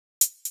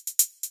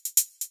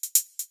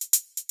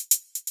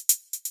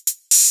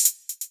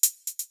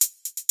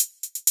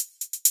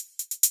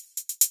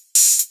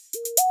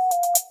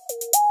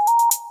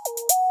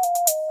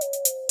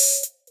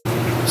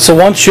So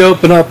once you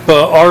open up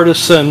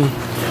Artisan,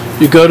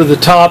 you go to the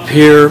top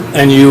here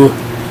and you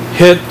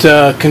hit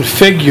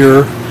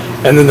configure,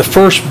 and then the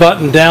first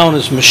button down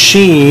is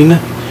machine,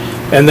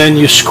 and then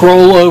you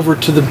scroll over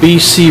to the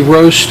BC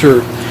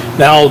roaster.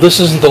 Now this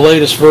isn't the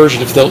latest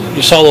version. If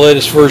you saw the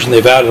latest version,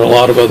 they've added a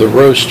lot of other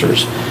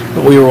roasters,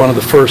 but we were one of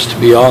the first to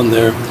be on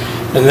there.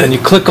 And then you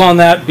click on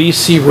that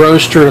BC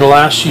roaster. It'll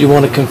ask you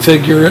want to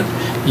configure it.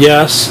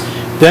 Yes.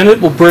 Then it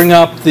will bring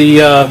up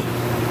the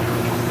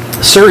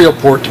serial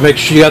port to make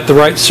sure you got the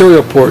right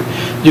serial port.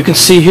 You can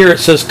see here it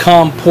says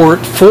COM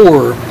port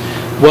 4.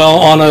 Well,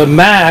 on a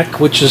Mac,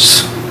 which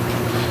is,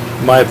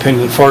 in my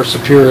opinion, far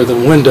superior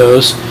than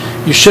Windows,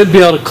 you should be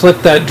able to click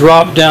that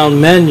drop down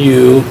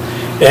menu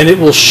and it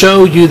will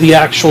show you the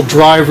actual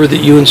driver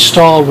that you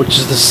installed, which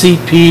is the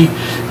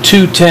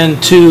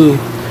CP2102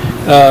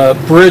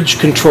 bridge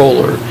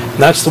controller. And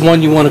that's the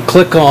one you want to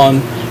click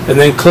on, and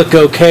then click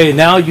OK.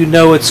 Now you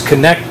know it's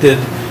connected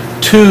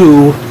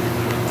to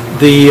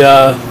the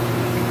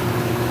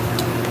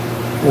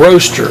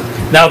roaster.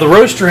 Now the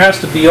roaster has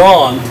to be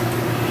on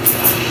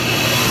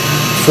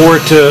for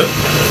it to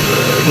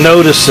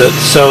notice it.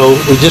 So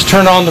we just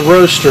turn on the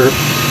roaster.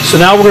 So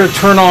now we're going to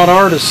turn on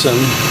Artisan.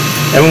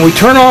 And when we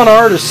turn on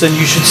Artisan,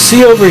 you should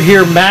see over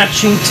here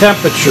matching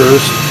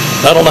temperatures.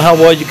 I don't know how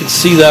well you can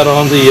see that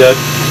on the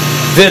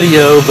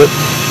video, but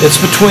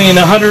it's between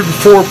 104.4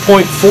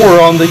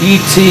 on the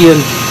ET and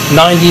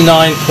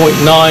 99.9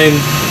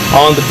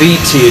 on the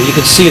BT. And you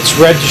can see it's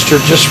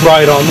registered just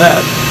right on that.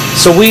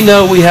 So we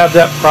know we have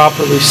that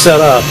properly set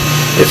up.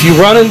 If you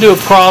run into a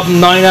problem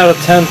 9 out of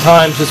 10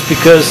 times, it's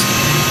because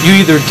you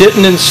either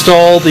didn't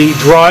install the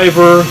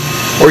driver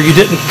or you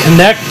didn't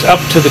connect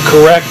up to the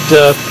correct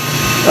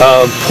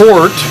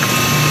port,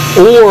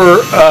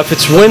 or if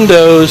it's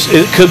Windows,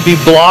 it could be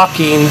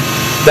blocking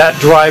that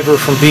driver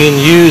from being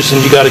used, and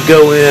you got to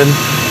go in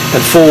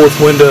and fool with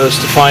Windows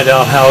to find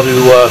out how to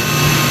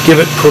give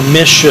it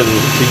permission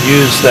to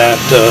use that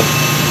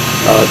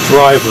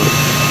driver.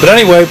 But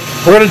anyway,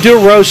 we're going to do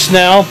a roast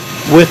now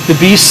with the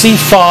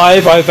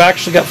BC5. I've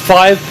actually got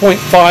 5.5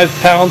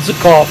 pounds of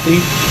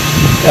coffee,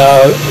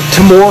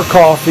 to more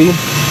coffee.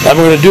 And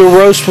we're going to do a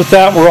roast with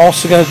that. We're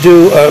also going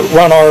to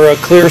run our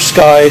Clear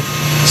Sky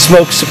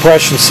smoke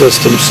suppression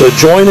system. So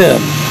join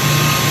in.